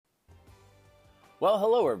Well,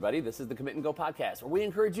 hello, everybody. This is the Commit and Go podcast, where we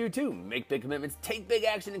encourage you to make big commitments, take big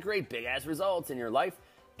action, and create big-ass results in your life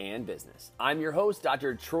and business. I'm your host,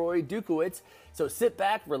 Dr. Troy Dukowitz. So sit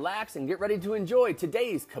back, relax, and get ready to enjoy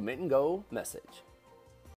today's Commit and Go message.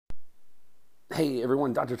 Hey,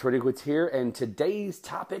 everyone. Dr. Troy Dukowitz here, and today's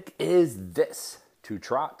topic is this: to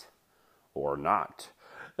trot or not.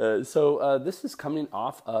 This is coming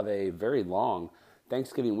off of a very long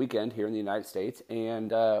Thanksgiving weekend here in the United States,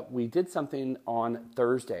 and we did something on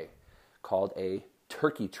Thursday called a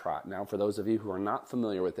turkey trot. Now, for those of you who are not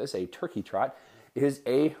familiar with this, a turkey trot is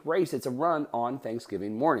a race. It's a run on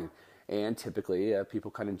Thanksgiving morning, and typically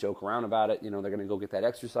people kind of joke around about it. You know, they're going to go get that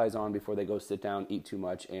exercise on before they go sit down, eat too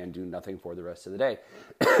much, and do nothing for the rest of the day.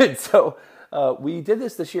 So we did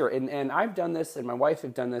this year, and I've done this, and my wife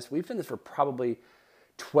have done this. We've done this for probably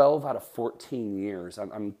 12 out of 14 years.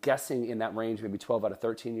 I'm guessing in that range, maybe 12 out of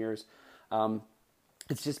 13 years.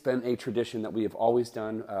 It's just been a tradition that we have always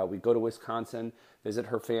done. We go to Wisconsin, visit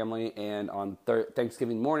her family, and on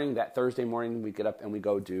Thanksgiving morning, that Thursday morning, we get up and we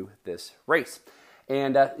go do this race.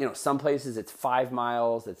 And, some places it's 5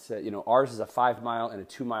 miles. It's, ours is a 5 mile and a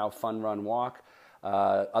 2 mile fun run walk.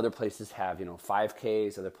 Other places have,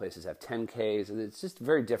 5Ks. Other places have 10Ks. It's just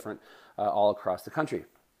very different all across the country.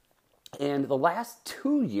 And the last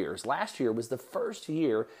 2 years, last year was the first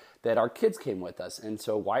year that our kids came with us. And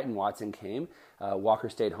so Wyatt and Watson came. Walker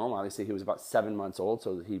stayed home. Obviously, he was about 7 months old,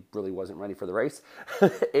 so he really wasn't ready for the race.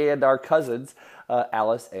 And our cousins,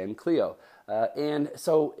 Alice and Cleo. And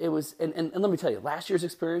so it was, and let me tell you, last year's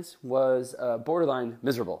experience was borderline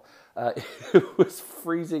miserable. It was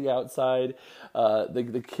freezing outside.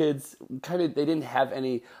 The kids they didn't have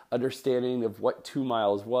any understanding of what 2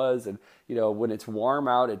 miles was. And, when it's warm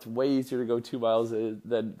out, it's way easier to go 2 miles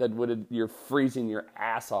than when you're freezing your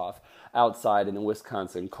ass off outside in the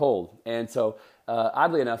Wisconsin cold. And so,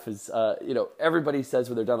 oddly enough, everybody says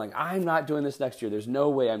when they're done, like, I'm not doing this next year. There's no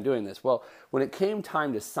way I'm doing this. Well, when it came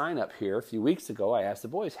time to sign up here a few weeks ago, I asked the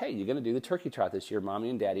boys, hey, you going to do the turkey trot this year? Mommy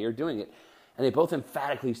and Daddy are doing it. And they both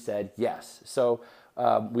emphatically said yes. So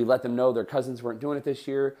we let them know their cousins weren't doing it this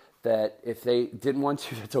year, that if they didn't want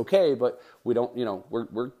to, that's okay, but we don't,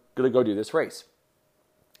 we're going to go do this race.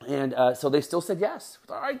 And so they still said yes.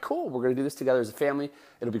 All right, cool. We're going to do this together as a family.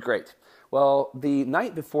 It'll be great. Well, the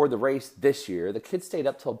night before the race this year, the kids stayed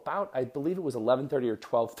up till about, I believe it was 11:30 or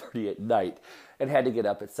 12:30 at night, and had to get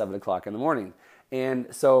up at 7 o'clock in the morning.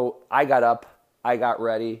 And so I got up, I got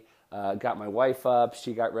ready, got my wife up,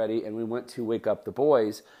 she got ready, and we went to wake up the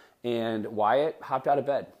boys. And Wyatt hopped out of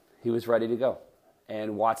bed. He was ready to go.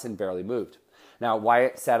 And Watson barely moved. Now,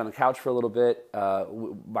 Wyatt sat on the couch for a little bit.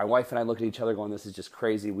 My wife and I looked at each other going, this is just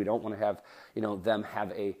crazy. We don't want to have, them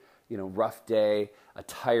have a, rough day, a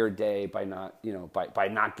tired day by not, by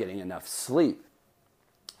not getting enough sleep.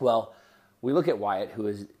 Well, we look at Wyatt, who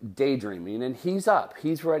is daydreaming, and he's up.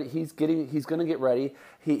 He's ready. He's going to get ready.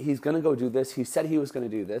 He's going to go do this. He said he was going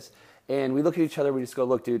to do this. And we look at each other. We just go,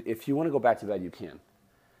 look, dude, if you want to go back to bed, you can.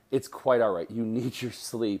 It's quite all right. You need your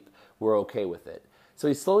sleep. We're okay with it. So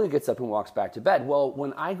he slowly gets up and walks back to bed. Well,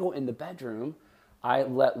 when I go in the bedroom, I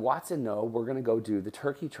let Watson know we're going to go do the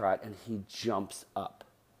turkey trot, and he jumps up.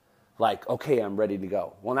 Like, okay, I'm ready to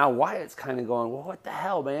go. Well, now Wyatt's kind of going, well, what the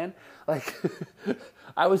hell, man? Like,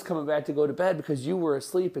 I was coming back to go to bed because you were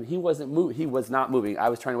asleep and he wasn't moving. He was not moving. I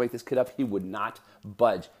was trying to wake this kid up. He would not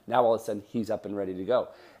budge. Now, all of a sudden, he's up and ready to go.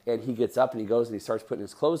 And he gets up and he goes and he starts putting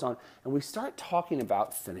his clothes on. And we start talking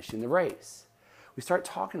about finishing the race. We start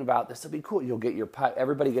talking about this will be cool. You'll get your pie.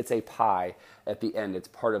 Everybody gets a pie at the end. It's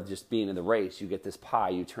part of just being in the race. You get this pie.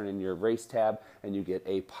 You turn in your race tab and you get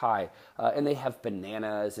a pie. And they have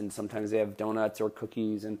bananas, and sometimes they have donuts or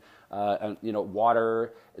cookies and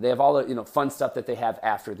water. They have all the fun stuff that they have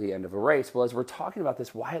after the end of a race. Well, as we're talking about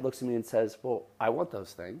this, Wyatt looks at me and says, well, I want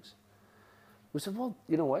those things. We said, well,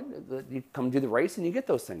 you know what? You come do the race and you get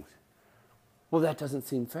those things. Well, that doesn't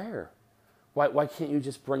seem fair. Why can't you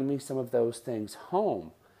just bring me some of those things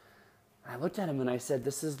home? And I looked at him and I said,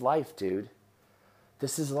 this is life, dude.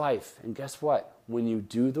 This is life. And guess what? When you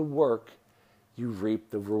do the work, you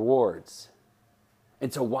reap the rewards.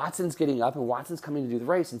 And so Watson's getting up and Watson's coming to do the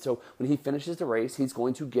race. And so when he finishes the race, he's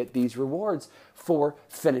going to get these rewards for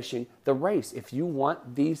finishing the race. If you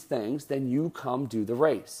want these things, then you come do the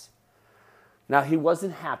race. Now, he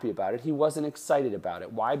wasn't happy about it. He wasn't excited about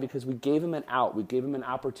it. Why? Because we gave him an out. We gave him an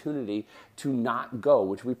opportunity to not go,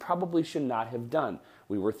 which we probably should not have done.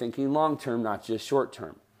 We were thinking long-term, not just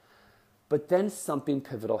short-term. But then something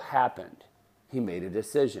pivotal happened. He made a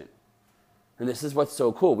decision. And this is what's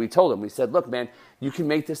so cool. We told him, we said, look, man, you can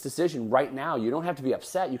make this decision right now. You don't have to be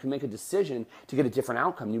upset. You can make a decision to get a different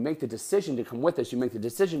outcome. You make the decision to come with us. You make the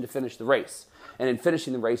decision to finish the race. And in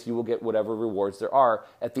finishing the race, you will get whatever rewards there are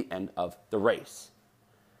at the end of the race.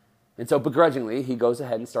 And so begrudgingly, he goes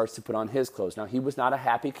ahead and starts to put on his clothes. Now, he was not a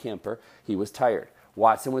happy camper. He was tired.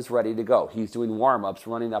 Watson was ready to go. He's doing warm-ups,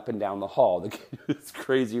 running up and down the hall. The kid was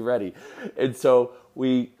crazy ready. And so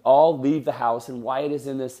we all leave the house, and Wyatt is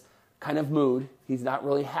in this kind of mood. He's not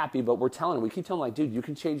really happy, but we're telling him, we keep telling him, like, dude, you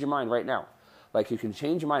can change your mind right now. Like, you can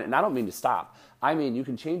change your mind. And I don't mean to stop. I mean, you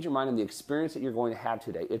can change your mind on the experience that you're going to have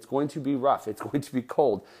today. It's going to be rough. It's going to be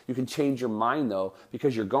cold. You can change your mind, though,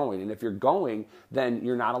 because you're going. And if you're going, then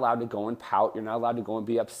you're not allowed to go and pout. You're not allowed to go and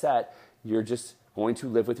be upset. You're just going to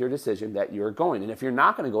live with your decision that you're going. And if you're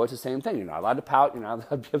not going to go, it's the same thing. You're not allowed to pout. You're not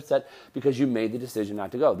allowed to be upset because you made the decision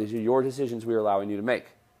not to go. These are your decisions we are allowing you to make.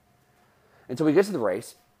 And so we get to the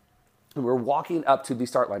race, and we're walking up to the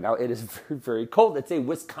start line. Now, it is very, very cold. It's a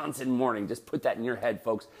Wisconsin morning. Just put that in your head,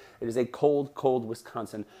 folks. It is a cold, cold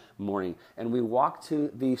Wisconsin morning. And we walk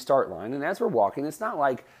to the start line. And as we're walking, it's not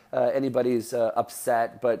like anybody's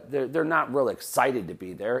upset, but they're not real excited to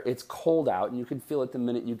be there. It's cold out, and you can feel it the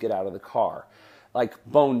minute you get out of the car, like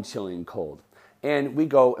bone-chilling cold. And we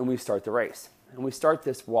go and we start the race. And we start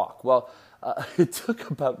this walk. Well, it took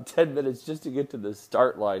about 10 minutes just to get to the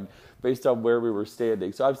start line based on where we were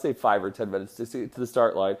standing. So I'd say 5 or 10 minutes to get to the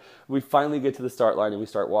start line. We finally get to the start line and we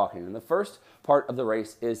start walking. And the first part of the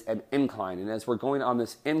race is an incline. And as we're going on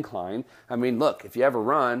this incline, I mean, look, if you ever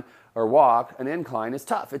run or walk, an incline is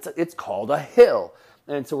tough. It's called a hill.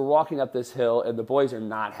 And so we're walking up this hill, and the boys are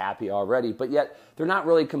not happy already, but yet they're not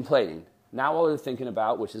really complaining. Now all they're thinking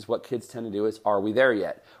about, which is what kids tend to do, is, are we there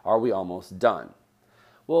yet? Are we almost done?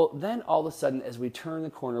 Well, then all of a sudden, as we turn the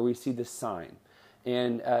corner, we see this sign.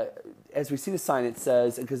 And as we see the sign, it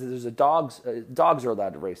says, because there's dogs are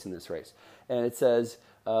allowed to race in this race. And it says,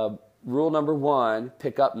 rule number 1,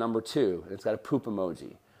 pick up number 2. And it's got a poop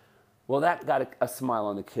emoji. Well, that got a smile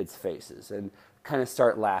on the kids' faces and kind of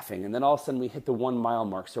start laughing. And then all of a sudden, we hit the 1 mile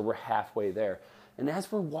mark, so we're halfway there. And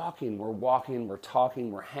as we're walking, we're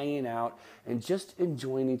talking, we're hanging out, and just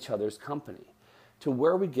enjoying each other's company. To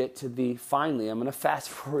where we get to finally, I'm going to fast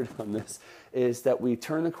forward on this, is that we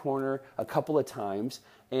turn the corner a couple of times,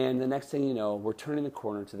 and the next thing you know, we're turning the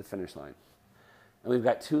corner to the finish line. And we've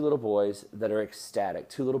got 2 little boys that are ecstatic,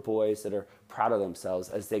 2 little boys that are proud of themselves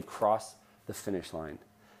as they cross the finish line.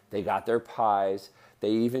 They got their pies.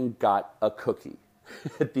 They even got a cookie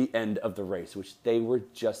at the end of the race, which they were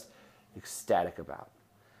just ecstatic about.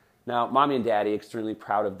 Now, Mommy and Daddy, extremely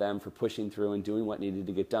proud of them for pushing through and doing what needed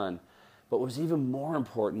to get done. But what was even more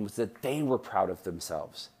important was that they were proud of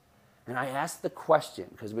themselves. And I asked the question,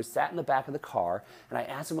 because we sat in the back of the car, and I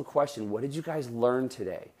asked them a question, what did you guys learn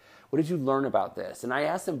today? What did you learn about this? And I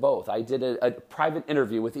asked them both. I did a private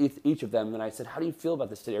interview with each of them, and I said, how do you feel about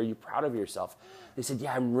this today? Are you proud of yourself? They said,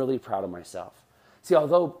 yeah, I'm really proud of myself. See,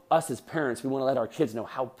 although us as parents, we want to let our kids know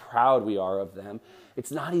how proud we are of them,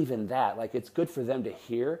 it's not even that. Like, it's good for them to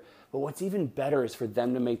hear, but what's even better is for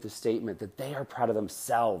them to make the statement that they are proud of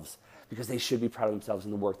themselves, because they should be proud of themselves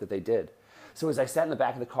in the work that they did. So as I sat in the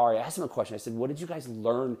back of the car, I asked them a question. I said, what did you guys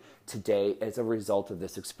learn today as a result of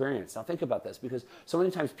this experience? Now think about this, because so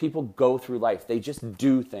many times people go through life. They just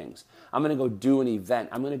do things. I'm going to go do an event.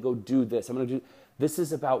 I'm going to go do this. This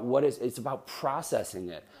is about it's about processing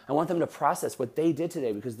it. I want them to process what they did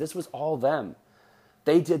today, because this was all them.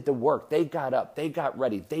 They did the work. They got up. They got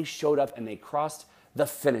ready. They showed up and they crossed the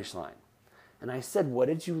finish line. And I said, what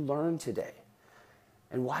did you learn today?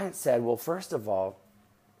 And Wyatt said, well, first of all,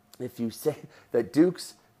 if you say that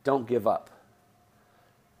Dukes don't give up.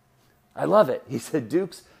 I love it. He said,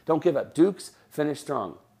 Dukes don't give up. Dukes finish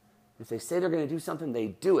strong. If they say they're going to do something, they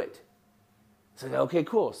do it. So, okay,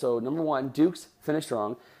 cool. So number 1, Dukes finish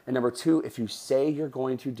strong. And number 2, if you say you're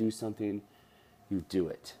going to do something, you do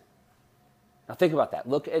it. Now think about that.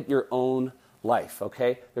 Look at your own life,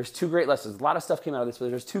 okay? There's 2 great lessons. A lot of stuff came out of this, but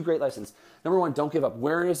there's 2 great lessons. Number 1, don't give up.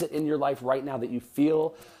 Where is it in your life right now that you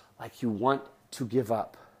feel like you want to give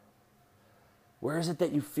up? Where is it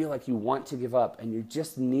that you feel like you want to give up and you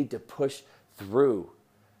just need to push through?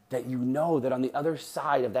 That you know that on the other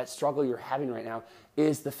side of that struggle you're having right now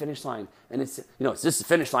is the finish line. And it's just the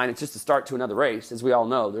finish line. It's just a start to another race. As we all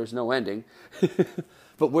know, there's no ending.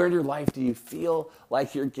 But where in your life do you feel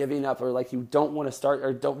like you're giving up, or like you don't want to start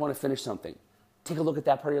or don't want to finish something? Take a look at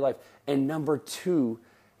that part of your life. And number 2,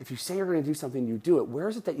 if you say you're going to do something, you do it. Where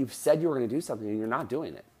is it that you've said you were going to do something and you're not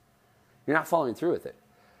doing it? You're not following through with it.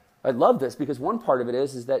 I love this, because one part of it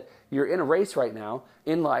is that you're in a race right now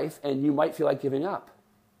in life and you might feel like giving up.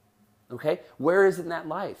 Okay? Where is it in that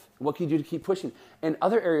life? What can you do to keep pushing? In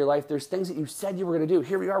other area of life, there's things that you said you were going to do.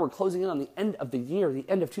 Here we are, we're closing in on the end of the year, the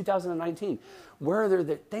end of 2019. Where are there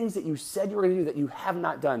the things that you said you were going to do that you have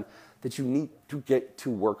not done that you need to get to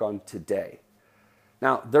work on today?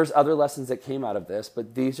 Now, there's other lessons that came out of this,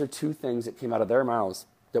 but these are two things that came out of their mouths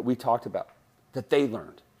that we talked about, that they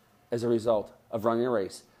learned as a result of running a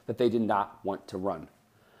race that they did not want to run.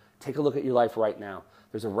 Take a look at your life right now.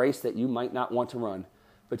 There's a race that you might not want to run,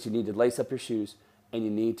 but you need to lace up your shoes and you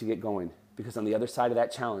need to get going, because on the other side of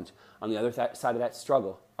that challenge, on the other side of that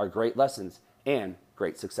struggle are great lessons and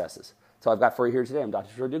great successes. That's all I've got for you here today. I'm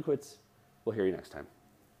Dr. Troy Dukowitz. We'll hear you next time.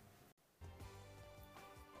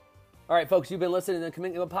 All right, folks, you've been listening to the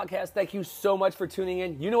Commitment Podcast. Thank you so much for tuning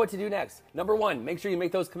in. You know what to do next. Number one, make sure you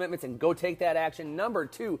make those commitments and go take that action. Number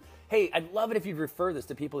two, hey, I'd love it if you'd refer this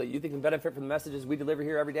to people that you think can benefit from the messages we deliver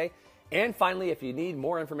here every day. And finally, if you need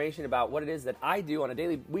more information about what it is that I do on a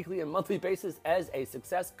daily, weekly, and monthly basis as a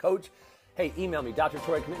success coach, hey, email me,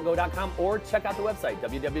 drtroy@commitandgo.com, or check out the website,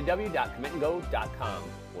 www.commitandgo.com.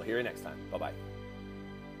 We'll hear you next time. Bye-bye.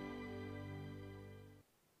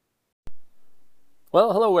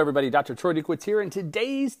 Well, hello, everybody. Dr. Troy Dukowitz here, and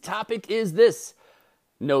today's topic is this: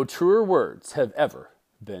 no truer words have ever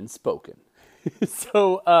been spoken.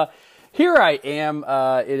 So here I am.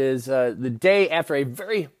 It is the day after a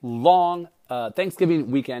very long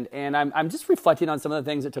Thanksgiving weekend, and I'm just reflecting on some of the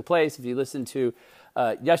things that took place. If you listened to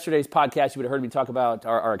yesterday's podcast, you would have heard me talk about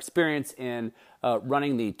our experience in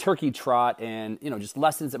running the turkey trot, and just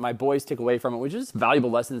lessons that my boys took away from it, which is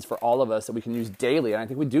valuable lessons for all of us that we can use daily, and I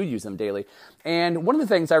think we do use them daily. And one of the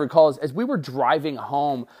things I recall is as we were driving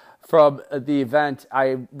home from the event,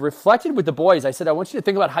 I reflected with the boys. I said, I want you to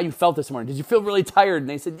think about how you felt this morning. Did you feel really tired? And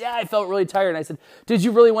they said, yeah, I felt really tired. And I said, did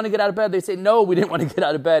you really want to get out of bed? They said, no, we didn't want to get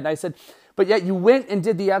out of bed. And I said, but yet you went and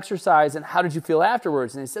did the exercise, and how did you feel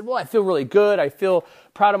afterwards? And they said, well, I feel really good. I feel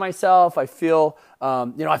proud of myself. I feel,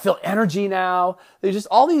 I feel energy now. There's just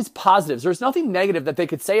all these positives. There's nothing negative that they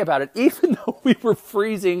could say about it, even though we were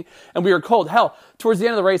freezing and we were cold. Hell, towards the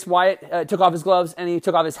end of the race, Wyatt took off his gloves and he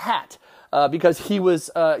took off his hat because he was,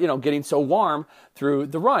 getting so warm through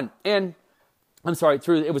the run. And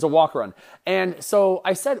it was a walk run. And so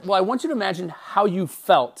I said, well, I want you to imagine how you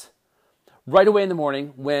felt right away in the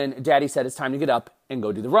morning when Daddy said it's time to get up and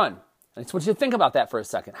go do the run. I just want you to think about that for a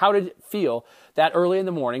second. How did it feel that early in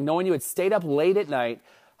the morning, knowing you had stayed up late at night?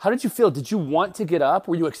 How did you feel? Did you want to get up?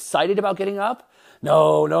 Were you excited about getting up?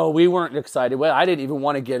 No, we weren't excited. Well, I didn't even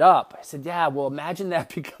want to get up. I said, yeah, well, imagine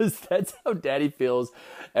that, because that's how Daddy feels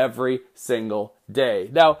every single day.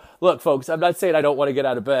 Now, look, folks, I'm not saying I don't want to get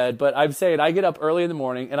out of bed, but I'm saying I get up early in the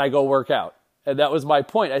morning and I go work out. And that was my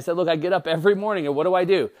point. I said, look, I get up every morning, and what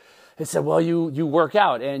do? They said, well, you work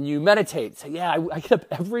out and you meditate. So yeah, I get up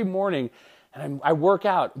every morning and I work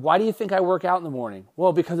out. Why do you think I work out in the morning?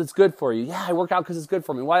 Well, because it's good for you. Yeah, I work out because it's good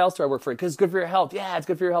for me. Why else do I work for it? Because it's good for your health. Yeah, it's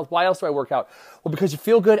good for your health. Why else do I work out? Well, because you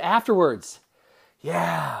feel good afterwards.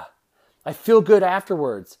 Yeah, I feel good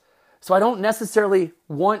afterwards. So I don't necessarily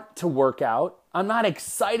want to work out. I'm not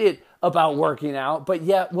excited about working out, but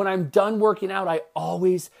yet when I'm done working out, I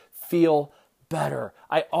always feel better.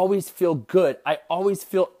 I always feel good. I always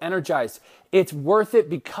feel energized. It's worth it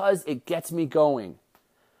because it gets me going.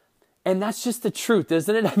 And that's just the truth,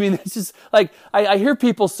 isn't it? I mean, it's just like, I hear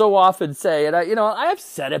people so often say, and I've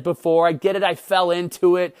said it before. I get it. I fell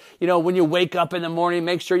into it. When you wake up in the morning,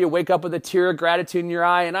 make sure you wake up with a tear of gratitude in your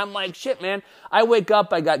eye. And I'm like, shit, man, I wake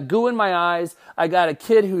up, I got goo in my eyes. I got a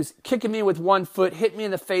kid who's kicking me with one foot, hit me in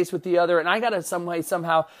the face with the other. And I got to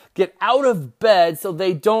somehow get out of bed so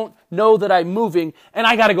they don't know that I'm moving, and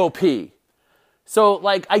I got to go pee. So,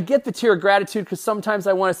 I get the tear of gratitude because sometimes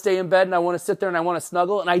I want to stay in bed and I want to sit there and I want to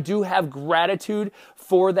snuggle, and I do have gratitude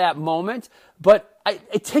for that moment, but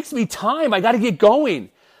it takes me time. I got to get going.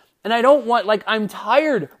 And I don't want, I'm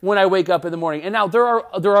tired when I wake up in the morning. And now there are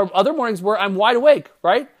other mornings where I'm wide awake,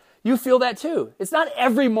 right? You feel that too. It's not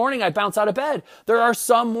every morning I bounce out of bed. There are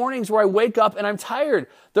some mornings where I wake up and I'm tired.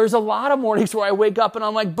 There's a lot of mornings where I wake up and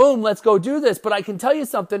I'm like, boom, let's go do this. But I can tell you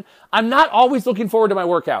something, I'm not always looking forward to my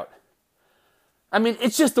workout. I mean,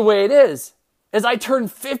 it's just the way it is. As I turn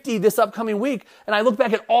 50 this upcoming week, and I look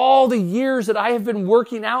back at all the years that I have been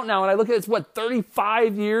working out now, and I look at it's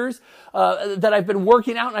 35 years that I've been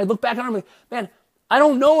working out, and I look back and I'm like, man, I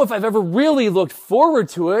don't know if I've ever really looked forward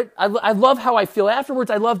to it. I love how I feel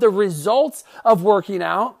afterwards. I love the results of working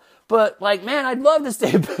out, but man, I'd love to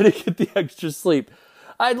stay in bed and get the extra sleep.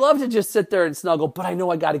 I'd love to just sit there and snuggle, but I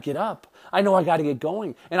know I got to get up. I know I got to get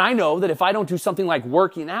going. And I know that if I don't do something like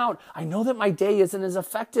working out, I know that my day isn't as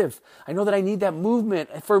effective. I know that I need that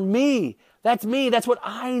movement for me, That's me. That's what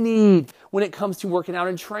I need when it comes to working out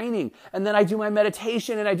and training. And then I do my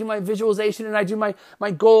meditation and I do my visualization and I do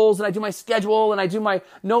my goals and I do my schedule and I do my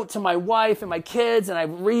note to my wife and my kids and I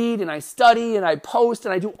read and I study and I post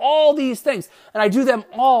and I do all these things. And I do them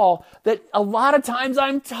all that a lot of times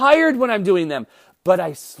I'm tired when I'm doing them. But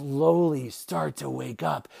I slowly start to wake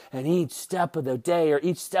up, and each step of the day or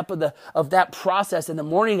each step of that process in the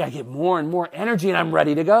morning, I get more and more energy and I'm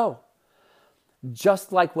ready to go.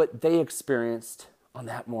 Just like what they experienced on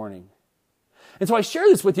that morning. And so I share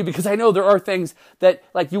this with you because I know there are things that,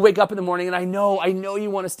 like, you wake up in the morning and I know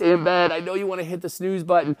you want to stay in bed. I know you want to hit the snooze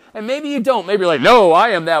button. And maybe you don't. Maybe you're like, no, I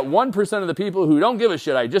am that 1% of the people who don't give a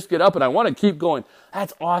shit. I just get up and I want to keep going.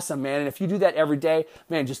 That's awesome, man. And if you do that every day,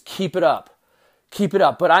 man, just keep it up. Keep it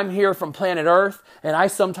up. But I'm here from planet Earth, and I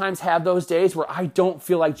sometimes have those days where I don't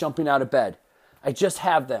feel like jumping out of bed. I just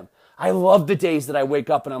have them. I love the days that I wake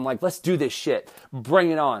up and I'm like, let's do this shit. Bring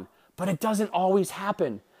it on. But it doesn't always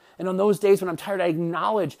happen. And on those days when I'm tired, I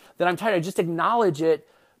acknowledge that I'm tired. I just acknowledge it,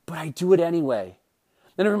 but I do it anyway.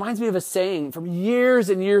 And it reminds me of a saying from years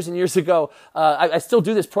and years and years ago. I still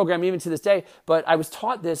do this program even to this day, but I was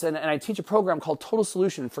taught this, and I teach a program called Total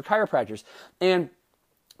Solution for chiropractors. And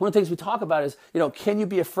one of the things we talk about is, can you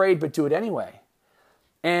be afraid but do it anyway?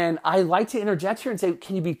 And I like to interject here and say,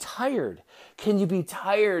 can you be tired? Can you be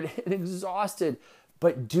tired and exhausted,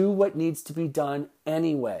 but do what needs to be done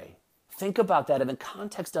anyway? Think about that in the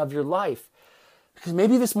context of your life. Because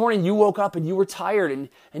maybe this morning you woke up and you were tired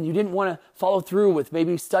and you didn't want to follow through with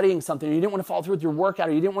maybe studying something, or you didn't want to follow through with your workout,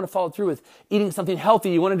 or you didn't want to follow through with eating something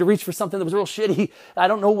healthy. You wanted to reach for something that was real shitty. I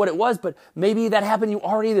don't know what it was, but maybe that happened to you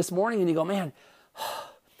already this morning and you go, man,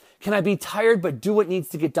 can I be tired but do what needs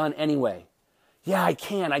to get done anyway? Yeah, I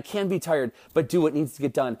can be tired, but do what needs to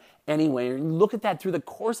get done anyway. And you look at that through the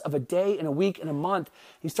course of a day and a week and a month.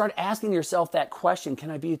 You start asking yourself that question. Can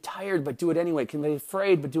I be tired, but do it anyway? Can I be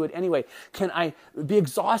afraid, but do it anyway? Can I be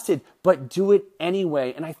exhausted, but do it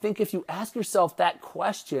anyway? And I think if you ask yourself that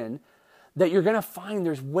question, that you're going to find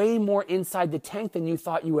there's way more inside the tank than you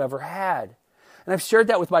thought you ever had. And I've shared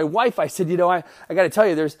that with my wife. I said, I got to tell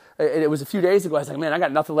you, it was a few days ago. I was like, man, I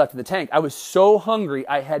got nothing left in the tank. I was so hungry.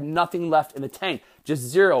 I had nothing left in the tank, just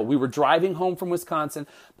zero. We were driving home from Wisconsin.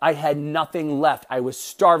 I had nothing left. I was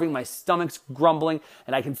starving. My stomach's grumbling,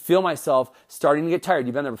 and I can feel myself starting to get tired.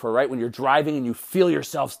 You've been there before, right? When you're driving and you feel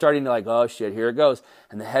yourself starting to like, oh shit, here it goes.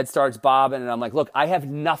 And the head starts bobbing, and I'm like, look, I have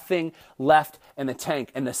nothing left in the tank.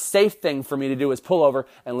 And the safe thing for me to do is pull over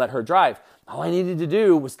and let her drive. All I needed to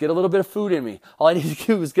do was get a little bit of food in me. All I needed to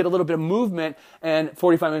do was get a little bit of movement, and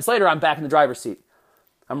 45 minutes later, I'm back in the driver's seat.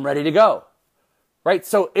 I'm ready to go, right?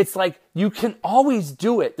 So it's like you can always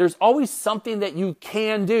do it. There's always something that you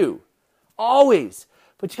can do, always.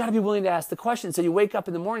 But you got to be willing to ask the question. So you wake up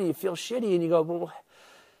in the morning, you feel shitty, and you go, well,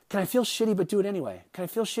 can I feel shitty but do it anyway? Can I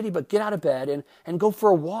feel shitty but get out of bed and go for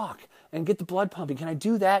a walk and get the blood pumping? Can I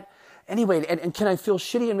do that anyway? And can I feel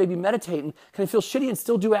shitty and maybe meditate? And can I feel shitty and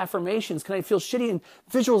still do affirmations? Can I feel shitty and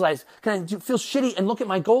visualize? Can I feel shitty and look at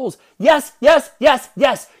my goals? Yes, yes, yes,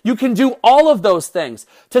 yes. You can do all of those things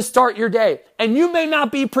to start your day. And you may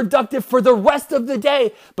not be productive for the rest of the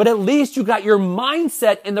day, but at least you got your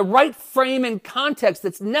mindset in the right frame and context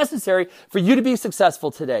that's necessary for you to be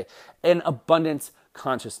successful today. In abundance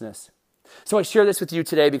consciousness. So I share this with you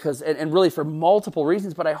today because, and really for multiple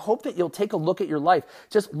reasons, but I hope that you'll take a look at your life.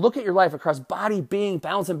 Just look at your life across body, being,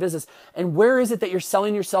 balance, and business. And where is it that you're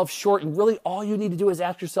selling yourself short? And really all you need to do is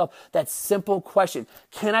ask yourself that simple question.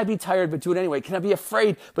 Can I be tired but do it anyway? Can I be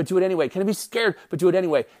afraid but do it anyway? Can I be scared but do it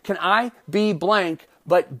anyway? Can I be blank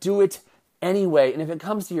but do it anyway? And if it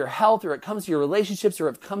comes to your health, or it comes to your relationships, or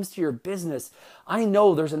if it comes to your business, I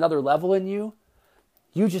know there's another level in you.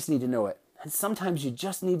 You just need to know it. And sometimes you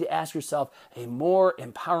just need to ask yourself a more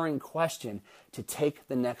empowering question to take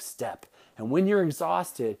the next step. And when you're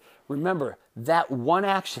exhausted, remember that one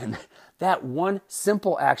action, that one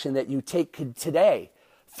simple action that you take today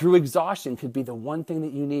through exhaustion could be the one thing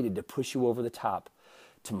that you needed to push you over the top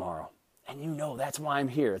tomorrow. And you know that's why I'm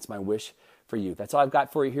here. It's my wish for you. That's all I've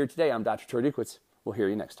got for you here today. I'm Dr. Troy Dukowitz. We'll hear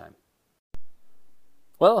you next time.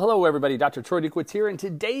 Well, hello everybody. Dr. Troy Dukowitz here, and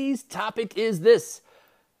today's topic is this.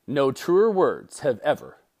 No truer words have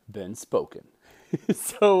ever been spoken.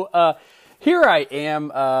 So here I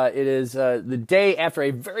am. It is the day after a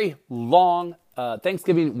very long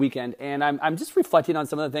Thanksgiving weekend, and I'm just reflecting on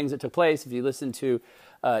some of the things that took place. If you listen to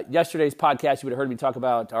yesterday's podcast, you would have heard me talk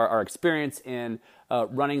about our experience in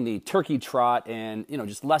running the turkey trot and,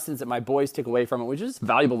 just lessons that my boys took away from it, which is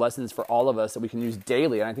valuable lessons for all of us that we can use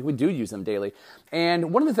daily. And I think we do use them daily.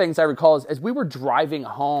 And one of the things I recall is as we were driving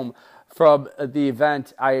home from the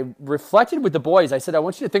event, I reflected with the boys. I said, I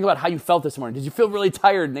want you to think about how you felt this morning. Did you feel really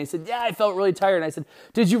tired? And they said, yeah, I felt really tired. And I said,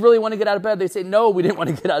 did you really want to get out of bed? They said, no, we didn't want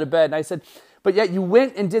to get out of bed. And I said, but yet you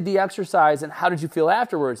went and did the exercise, and how did you feel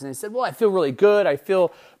afterwards? And they said, well, I feel really good. I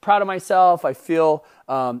feel proud of myself. I feel,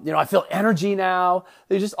 I feel energy now.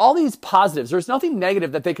 There's just all these positives. There's nothing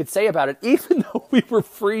negative that they could say about it, even though we were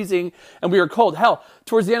freezing and we were cold. Hell,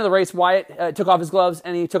 towards the end of the race, Wyatt took off his gloves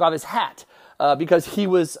and he took off his hat. Because he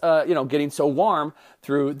was, getting so warm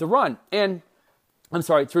through the run. And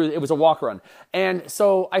it was a walk run. And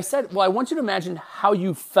so I said, well, I want you to imagine how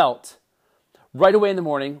you felt right away in the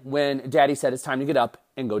morning when Daddy said it's time to get up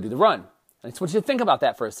and go do the run. And I just want you to think about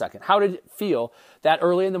that for a second. How did it feel that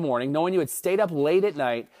early in the morning, knowing you had stayed up late at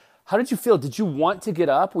night? How did you feel? Did you want to get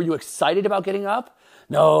up? Were you excited about getting up?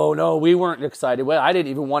 No, we weren't excited. Well, I didn't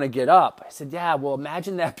even want to get up. I said, yeah, well,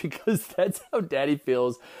 imagine that, because that's how Daddy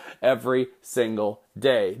feels every single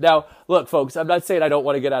day. Now, look, folks, I'm not saying I don't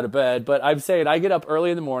want to get out of bed, but I'm saying I get up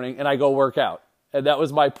early in the morning and I go work out. And that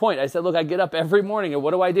was my point. I said, look, I get up every morning, and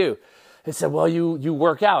what do? He said, well, you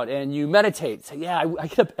work out and you meditate. So yeah, I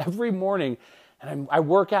get up every morning and I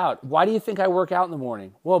work out. Why do you think I work out in the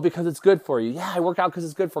morning? Well, because it's good for you. Yeah, I work out because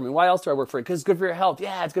it's good for me. Why else do I work for it? Because it's good for your health.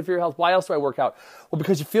 Yeah, it's good for your health. Why else do I work out? Well,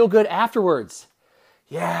 because you feel good afterwards.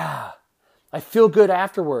 Yeah, I feel good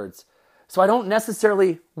afterwards. So I don't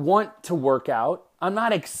necessarily want to work out. I'm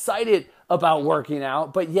not excited about working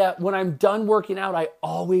out, but yet when I'm done working out, I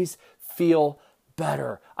always feel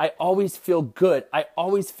better. I always feel good. I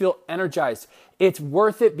always feel energized. It's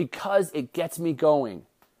worth it because it gets me going.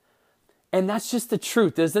 And that's just the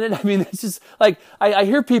truth, isn't it? I mean, it's just like, I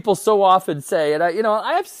hear people so often say, and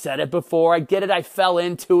I've said it before. I get it. I fell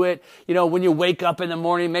into it. When you wake up in the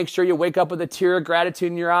morning, make sure you wake up with a tear of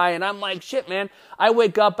gratitude in your eye. And I'm like, shit, man, I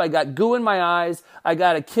wake up, I got goo in my eyes. I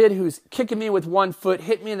got a kid who's kicking me with one foot,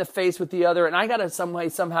 hit me in the face with the other. And I got to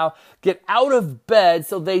somehow get out of bed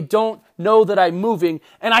so they don't know that I'm moving,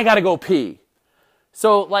 and I got to go pee.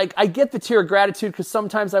 So, I get the tear of gratitude because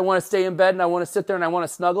sometimes I want to stay in bed and I want to sit there and I want to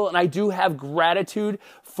snuggle, and I do have gratitude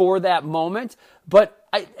for that moment, but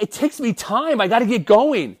it takes me time. I got to get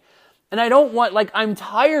going. And I don't want, I'm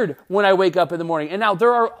tired when I wake up in the morning. And now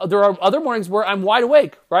there are other mornings where I'm wide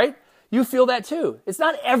awake, right? You feel that too. It's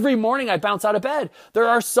not every morning I bounce out of bed. There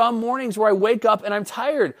are some mornings where I wake up and I'm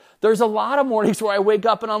tired. There's a lot of mornings where I wake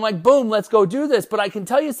up and I'm like, boom, let's go do this. But I can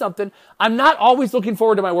tell you something, I'm not always looking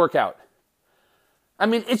forward to my workout. I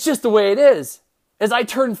mean, it's just the way it is. As I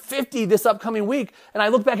turn 50 this upcoming week, and I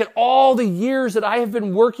look back at all the years that I have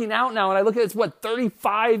been working out now, and I look at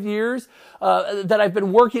 35 years that I've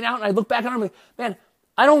been working out, and I look back and I'm like, man,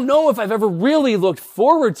 I don't know if I've ever really looked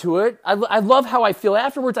forward to it. I love how I feel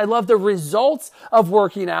afterwards. I love the results of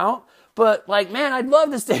working out, but man, I'd love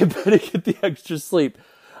to stay in bed and get the extra sleep.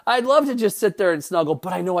 I'd love to just sit there and snuggle,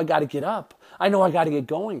 but I know I got to get up. I know I got to get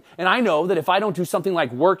going. And I know that if I don't do something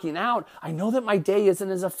like working out, I know that my day isn't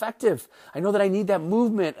as effective. I know that I need that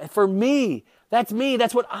movement. For me. That's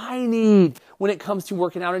what I need when it comes to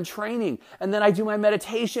working out and training. And then I do my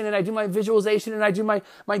meditation and I do my visualization and I do my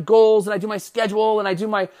goals and I do my schedule and I do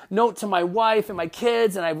my note to my wife and my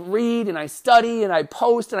kids and I read and I study and I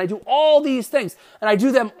post and I do all these things. And I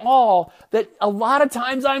do them all that a lot of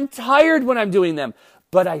times I'm tired when I'm doing them.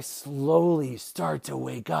 But I slowly start to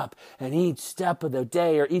wake up, and each step of the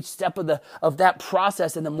day or each step of that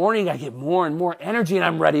process in the morning, I get more and more energy and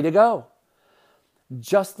I'm ready to go.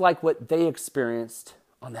 Just like what they experienced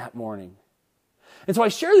on that morning. And so I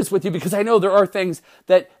share this with you because I know there are things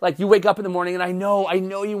that you wake up in the morning and I know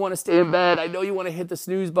you want to stay in bed. I know you want to hit the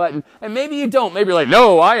snooze button. And maybe you don't. Maybe you're like,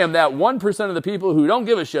 no, I am that 1% of the people who don't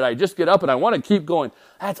give a shit. I just get up and I want to keep going.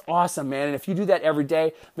 That's awesome, man. And if you do that every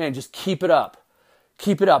day, man, just keep it up.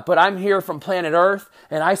 Keep it up. But I'm here from planet Earth,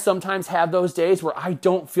 and I sometimes have those days where I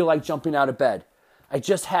don't feel like jumping out of bed. I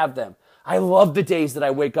just have them. I love the days that I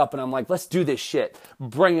wake up and I'm like, let's do this shit.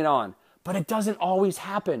 Bring it on. But it doesn't always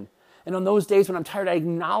happen. And on those days when I'm tired, I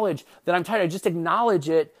acknowledge that I'm tired. I just acknowledge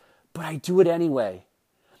it, but I do it anyway.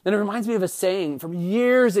 And it reminds me of a saying from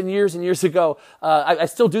years and years and years ago. I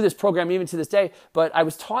still do this program even to this day, but I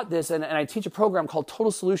was taught this, and I teach a program called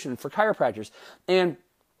Total Solution for chiropractors. And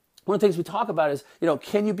one of the things we talk about is,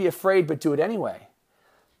 can you be afraid but do it anyway?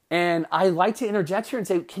 And I like to interject here and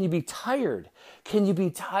say, can you be tired? Can you be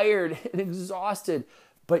tired and exhausted,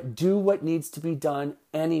 but do what needs to be done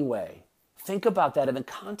anyway? Think about that in the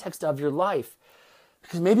context of your life.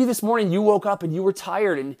 Because maybe this morning you woke up and you were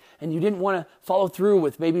tired and you didn't want to follow through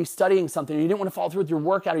with maybe studying something, or you didn't want to follow through with your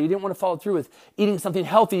workout, or you didn't want to follow through with eating something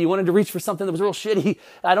healthy. You wanted to reach for something that was real shitty.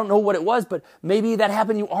 I don't know what it was, but maybe that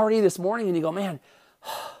happened to you already this morning and you go, man,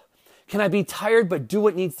 can I be tired but do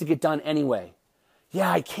what needs to get done anyway? Yeah,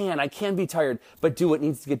 I can be tired, but do what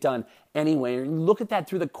needs to get done anyway. And you look at that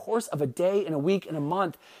through the course of a day and a week and a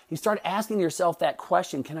month. You start asking yourself that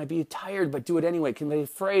question. Can I be tired, but do it anyway? Can I be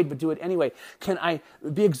afraid, but do it anyway? Can I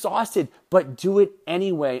be exhausted, but do it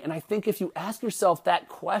anyway? And I think if you ask yourself that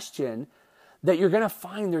question, that you're going to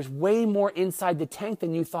find there's way more inside the tank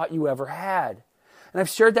than you thought you ever had. And I've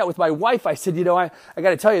shared that with my wife. I said, I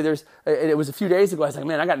got to tell you, it was a few days ago. I was like,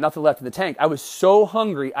 man, I got nothing left in the tank. I was so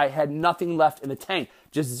hungry. I had nothing left in the tank,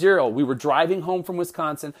 just zero. We were driving home from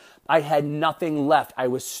Wisconsin. I had nothing left. I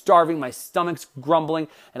was starving. My stomach's grumbling,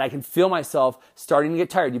 and I can feel myself starting to get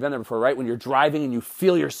tired. You've been there before, right? When you're driving and you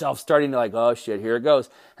feel yourself starting to like, oh shit, here it goes.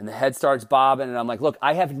 And the head starts bobbing, and I'm like, look,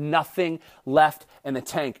 I have nothing left in the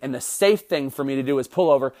tank. And the safe thing for me to do is pull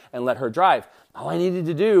over and let her drive. All I needed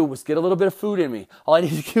to do was get a little bit of food in me. All I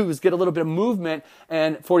needed to do was get a little bit of movement,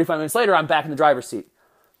 and 45 minutes later, I'm back in the driver's seat.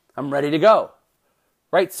 I'm ready to go,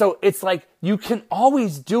 right? So it's like you can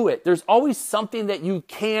always do it. There's always something that you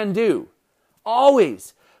can do,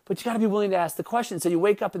 always. But you got to be willing to ask the question. So you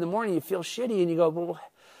wake up in the morning, you feel shitty, and you go, well,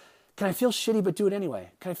 can I feel shitty but do it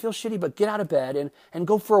anyway? Can I feel shitty but get out of bed and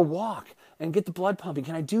go for a walk and get the blood pumping?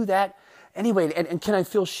 Can I do that anyway? And can I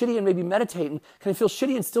feel shitty and maybe meditate? And can I feel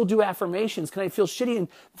shitty and still do affirmations? Can I feel shitty and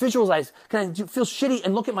visualize? Can I feel shitty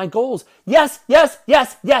and look at my goals? Yes, yes,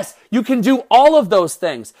 yes, yes. You can do all of those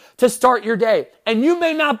things to start your day. And you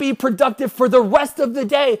may not be productive for the rest of the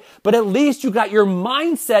day, but at least you got your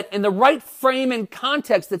mindset in the right frame and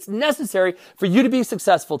context that's necessary for you to be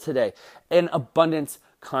successful today. In abundance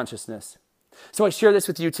consciousness. So I share this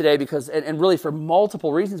with you today because, and really for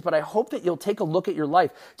multiple reasons, but I hope that you'll take a look at your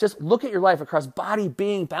life. Just look at your life across body,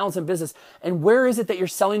 being, balance, and business. And where is it that you're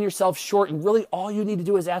selling yourself short? And really all you need to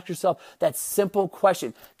do is ask yourself that simple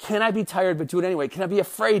question. Can I be tired, but do it anyway? Can I be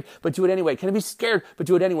afraid, but do it anyway? Can I be scared, but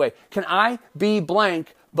do it anyway? Can I be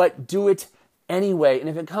blank, but do it anyway? And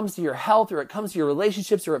if it comes to your health, or it comes to your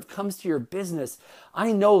relationships, or if it comes to your business,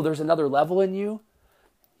 I know there's another level in you.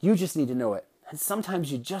 You just need to know it. And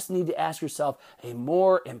sometimes you just need to ask yourself a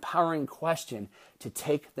more empowering question to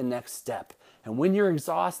take the next step. And when you're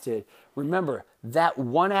exhausted, remember that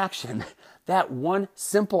one action, that one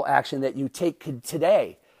simple action that you take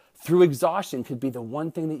today through exhaustion could be the one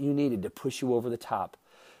thing that you needed to push you over the top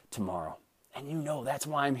tomorrow. And you know that's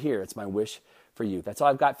why I'm here. It's my wish for you. That's all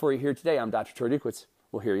I've got for you here today. I'm Dr. Troy Dukowitz.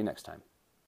 We'll hear you next time.